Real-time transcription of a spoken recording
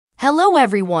Hello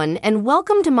everyone and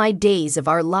welcome to my Days of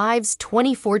Our Lives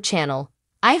 24 channel.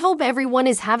 I hope everyone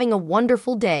is having a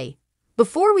wonderful day.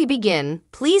 Before we begin,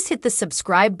 please hit the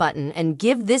subscribe button and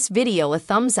give this video a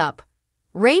thumbs up.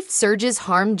 Rafe surges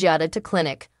harm Jada to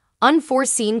clinic.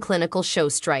 Unforeseen clinical show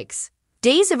strikes.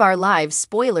 Days of Our Lives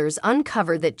spoilers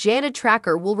uncover that Jada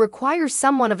tracker will require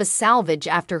somewhat of a salvage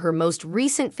after her most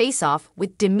recent face-off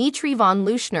with Dimitri von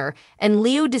Leuschner and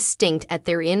Leo Distinct at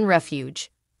their inn refuge.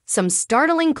 Some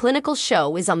startling clinical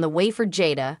show is on the way for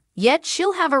Jada, yet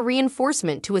she'll have a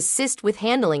reinforcement to assist with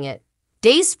handling it.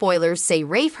 Days spoilers say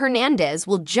Rafe Hernandez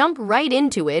will jump right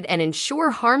into it and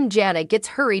ensure harm Jada gets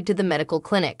hurried to the medical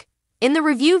clinic. In the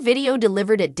review video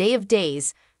delivered at Day of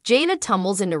Days, Jada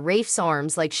tumbles into Rafe's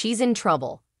arms like she's in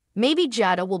trouble. Maybe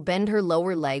Jada will bend her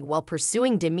lower leg while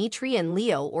pursuing Dimitri and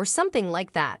Leo or something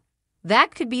like that.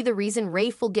 That could be the reason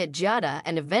Rafe will get Jada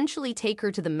and eventually take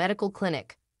her to the medical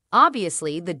clinic.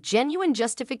 Obviously, the genuine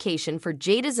justification for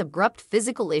Jada's abrupt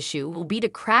physical issue will be to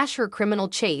crash her criminal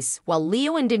chase while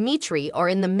Leo and Dimitri are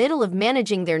in the middle of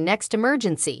managing their next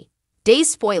emergency. Days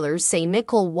spoilers say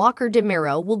Nicole Walker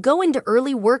DeMiro will go into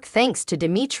early work thanks to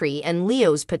Dimitri and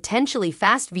Leo's potentially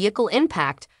fast vehicle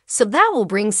impact, so that will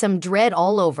bring some dread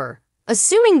all over.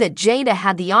 Assuming that Jada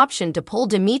had the option to pull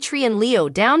Dimitri and Leo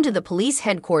down to the police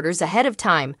headquarters ahead of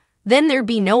time, then there'd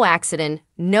be no accident,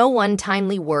 no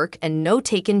untimely work, and no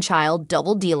taken child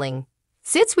double dealing.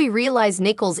 Since we realize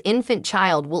Nicole's infant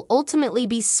child will ultimately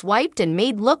be swiped and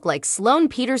made look like Sloane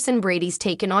Peterson Brady's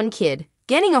taken-on kid,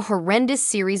 getting a horrendous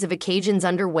series of occasions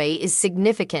underway is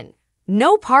significant.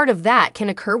 No part of that can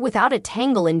occur without a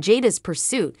tangle in Jada's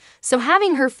pursuit, so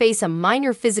having her face a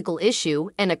minor physical issue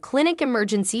and a clinic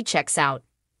emergency checks out.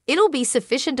 It'll be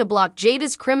sufficient to block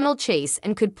Jada's criminal chase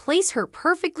and could place her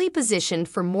perfectly positioned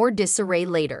for more disarray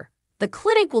later. The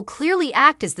clinic will clearly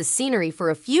act as the scenery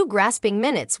for a few grasping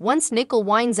minutes once Nicole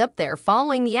winds up there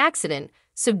following the accident,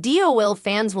 so DOL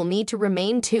fans will need to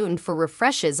remain tuned for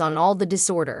refreshes on all the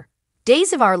disorder.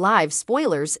 Days of Our Lives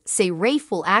spoilers say Rafe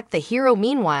will act the hero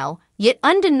meanwhile, yet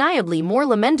undeniably more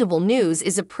lamentable news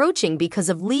is approaching because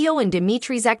of Leo and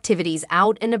Dimitri's activities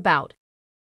out and about.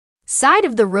 Side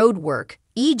of the road work.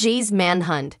 EJ's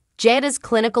manhunt, Jada's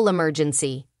clinical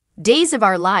emergency. Days of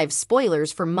Our Lives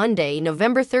spoilers for Monday,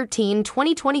 November 13,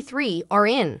 2023 are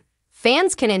in.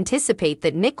 Fans can anticipate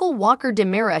that Nicole Walker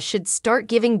DeMiro should start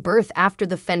giving birth after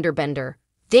the fender bender.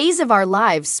 Days of Our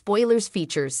Lives spoilers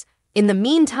features. In the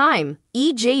meantime,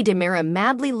 EJ DeMiro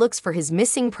madly looks for his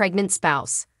missing pregnant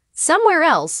spouse. Somewhere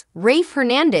else, Rafe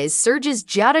Hernandez surges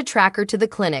Jada tracker to the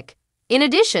clinic. In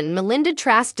addition, Melinda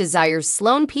Trask desires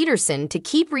Sloane Peterson to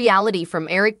keep reality from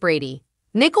Eric Brady.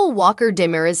 Nicole Walker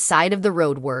DeMiro's side of the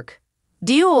road work.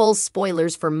 DOL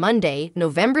spoilers for Monday,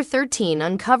 November 13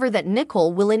 uncover that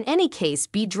Nicole will in any case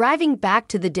be driving back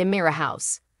to the DeMiro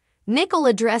house. Nicole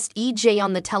addressed EJ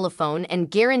on the telephone and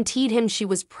guaranteed him she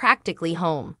was practically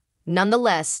home.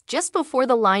 Nonetheless, just before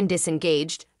the line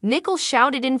disengaged, Nicole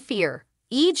shouted in fear.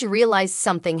 EJ realized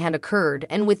something had occurred,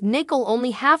 and with Nicole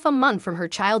only half a month from her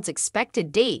child's expected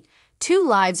date, 2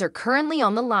 lives are currently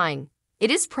on the line.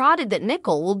 It is prodded that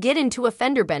Nicole will get into a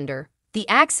fender bender. The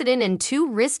accident and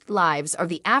 2 risked lives are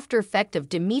the after effect of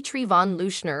Dimitri von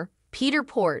Leuschner, Peter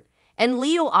Port, and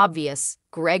Leo Obvious,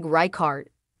 Greg Reichart.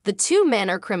 The 2 men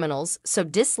are criminals, so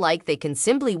dislike they can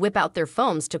simply whip out their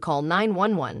phones to call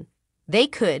 911. They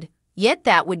could, yet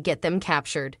that would get them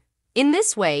captured. In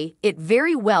this way, it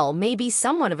very well may be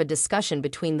somewhat of a discussion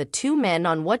between the 2 men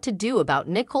on what to do about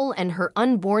Nicole and her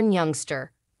unborn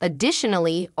youngster.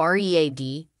 Additionally,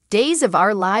 READ, Days of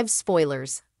Our Lives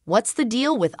spoilers. What's the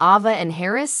deal with Ava and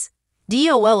Harris?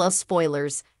 DOL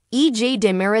spoilers, EJ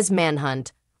DeMiro's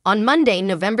manhunt. On Monday,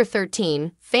 November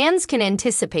 13, fans can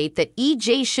anticipate that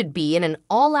EJ should be in an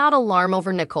all-out alarm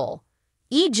over Nicole.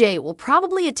 EJ will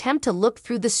probably attempt to look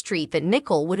through the street that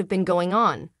Nicole would have been going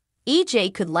on.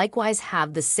 EJ could likewise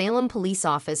have the Salem police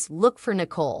office look for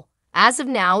Nicole. As of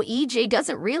now, EJ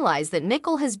doesn't realize that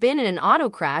Nicole has been in an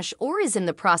auto crash or is in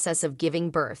the process of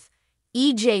giving birth.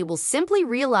 EJ will simply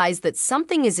realize that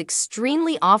something is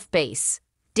extremely off base.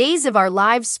 Days of Our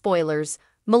Lives spoilers,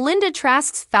 Melinda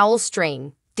Trask's foul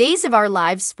strain. Days of Our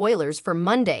Lives spoilers for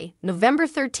Monday, November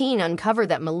 13 uncover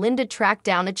that Melinda tracked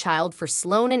down a child for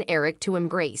Sloane and Eric to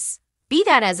embrace. Be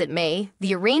that as it may,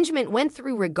 the arrangement went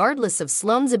through regardless of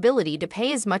Sloane's ability to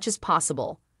pay as much as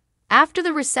possible. After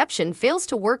the reception fails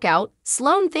to work out,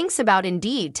 Sloane thinks about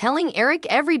indeed telling Eric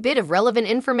every bit of relevant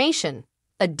information.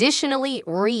 Additionally,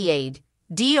 READ,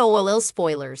 DOL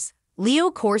spoilers, Leo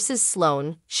courses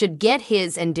Sloane should get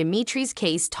his and Dimitri's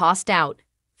case tossed out.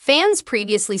 Fans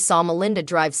previously saw Melinda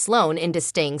drive Sloane into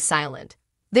staying silent.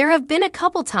 There have been a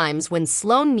couple times when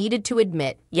Sloane needed to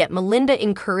admit, yet Melinda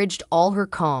encouraged all her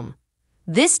calm.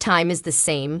 This time is the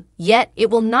same, yet it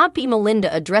will not be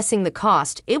Melinda addressing the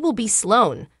cost, it will be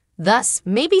Sloane. Thus,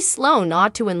 maybe Sloane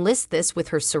ought to enlist this with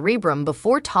her cerebrum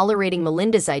before tolerating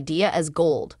Melinda's idea as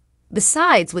gold.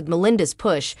 Besides, with Melinda's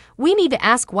push, we need to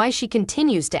ask why she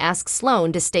continues to ask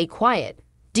Sloane to stay quiet.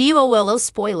 DOLO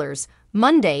spoilers,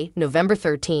 Monday, November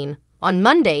 13. On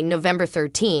Monday, November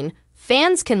 13,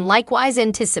 fans can likewise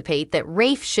anticipate that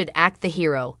Rafe should act the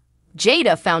hero.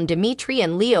 Jada found Dimitri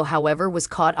and Leo, however, was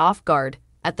caught off guard.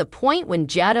 At the point when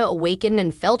Jada awakened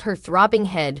and felt her throbbing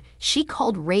head, she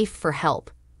called Rafe for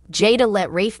help. Jada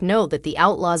let Rafe know that the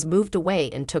outlaws moved away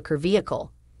and took her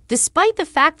vehicle. Despite the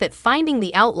fact that finding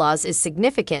the outlaws is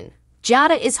significant,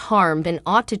 Jada is harmed and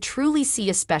ought to truly see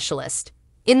a specialist.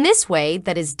 In this way,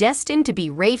 that is destined to be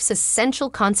Rafe's essential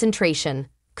concentration.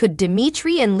 Could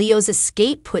Dimitri and Leo's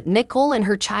escape put Nicole and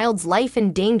her child's life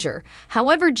in danger?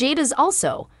 However, Jada's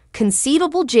also.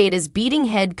 Conceivable Jada's beating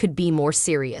head could be more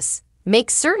serious. Make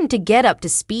certain to get up to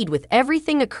speed with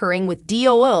everything occurring with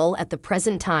DOL at the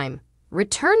present time.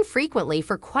 Return frequently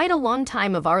for quite a long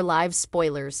time of our live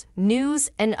spoilers, news,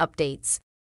 and updates.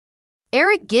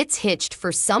 Eric gets hitched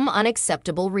for some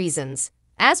unacceptable reasons.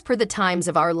 As per the Times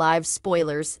of Our Lives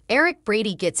spoilers, Eric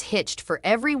Brady gets hitched for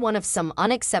every one of some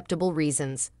unacceptable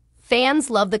reasons. Fans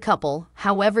love the couple,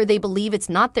 however they believe it's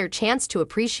not their chance to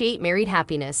appreciate married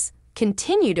happiness.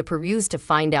 Continue to peruse to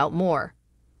find out more.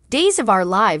 Days of Our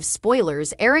Lives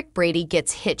spoilers, Eric Brady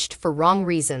gets hitched for wrong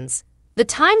reasons. The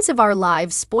Times of Our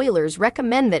Lives spoilers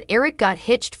recommend that Eric got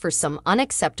hitched for some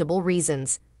unacceptable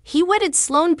reasons. He wedded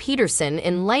Sloane Peterson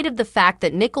in light of the fact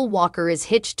that Nicole Walker is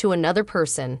hitched to another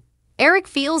person. Eric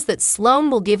feels that Sloane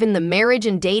will give him the marriage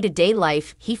and day-to-day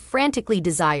life he frantically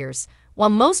desires. While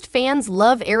most fans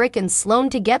love Eric and Sloane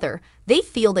together, they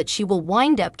feel that she will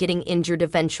wind up getting injured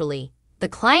eventually. The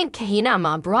client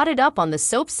Kahinama brought it up on the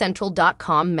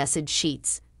SoapCentral.com message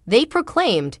sheets. They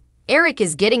proclaimed, "Eric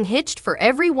is getting hitched for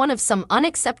every one of some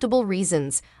unacceptable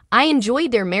reasons. I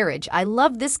enjoyed their marriage, I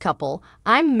love this couple,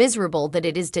 I'm miserable that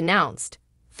it is denounced."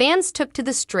 Fans took to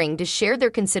the string to share their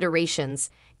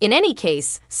considerations. In any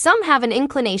case, some have an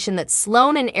inclination that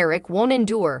Sloane and Eric won't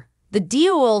endure. The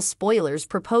DOL spoilers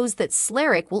propose that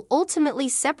Slaric will ultimately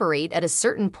separate at a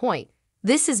certain point.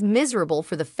 This is miserable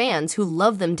for the fans who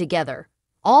love them together.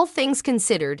 All things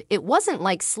considered, it wasn't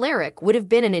like Slaric would have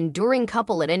been an enduring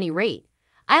couple at any rate.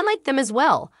 "I like them as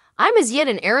well. I'm as yet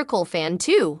an Ericole fan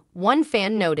too," one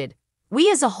fan noted.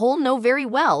 "We as a whole know very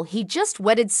well he just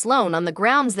wedded Sloane on the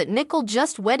grounds that Nicole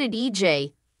just wedded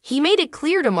EJ. He made it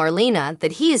clear to Marlena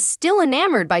that he is still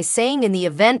enamored by saying in the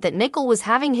event that Nicole was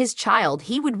having his child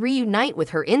he would reunite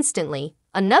with her instantly."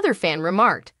 Another fan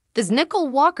remarked, "Does Nicole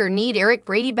Walker need Eric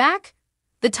Brady back?"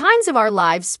 The Times of Our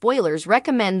Lives spoilers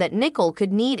recommend that Nicole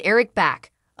could need Eric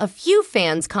back. A few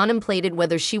fans contemplated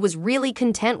whether she was really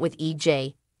content with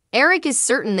EJ. Eric is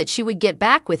certain that she would get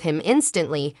back with him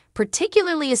instantly,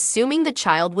 particularly assuming the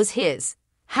child was his.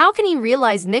 How can he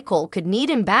realize Nicole could need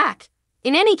him back?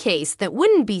 In any case, that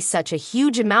wouldn't be such a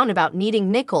huge amount about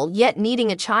needing Nicole yet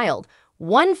needing a child,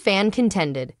 one fan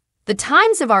contended. The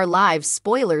Times of Our Lives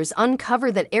spoilers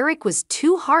uncover that Eric was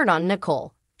too hard on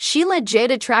Nicole. She let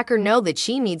Jada Tracker know that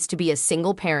she needs to be a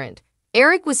single parent.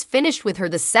 Eric was finished with her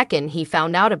the second he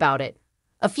found out about it.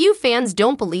 A few fans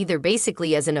don't believe they're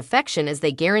basically as in affection as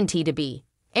they guarantee to be.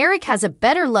 Eric has a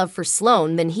better love for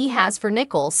Sloane than he has for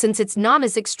Nicole since it's not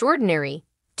as extraordinary.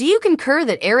 Do you concur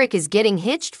that Eric is getting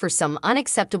hitched for some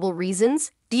unacceptable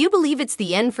reasons? Do you believe it's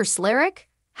the end for Slaric?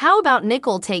 How about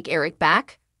Nicole take Eric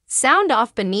back? Sound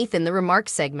off beneath in the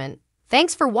remarks segment.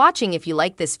 Thanks for watching. If you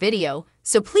like this video,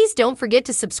 so please don't forget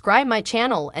to subscribe my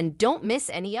channel and don't miss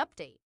any update.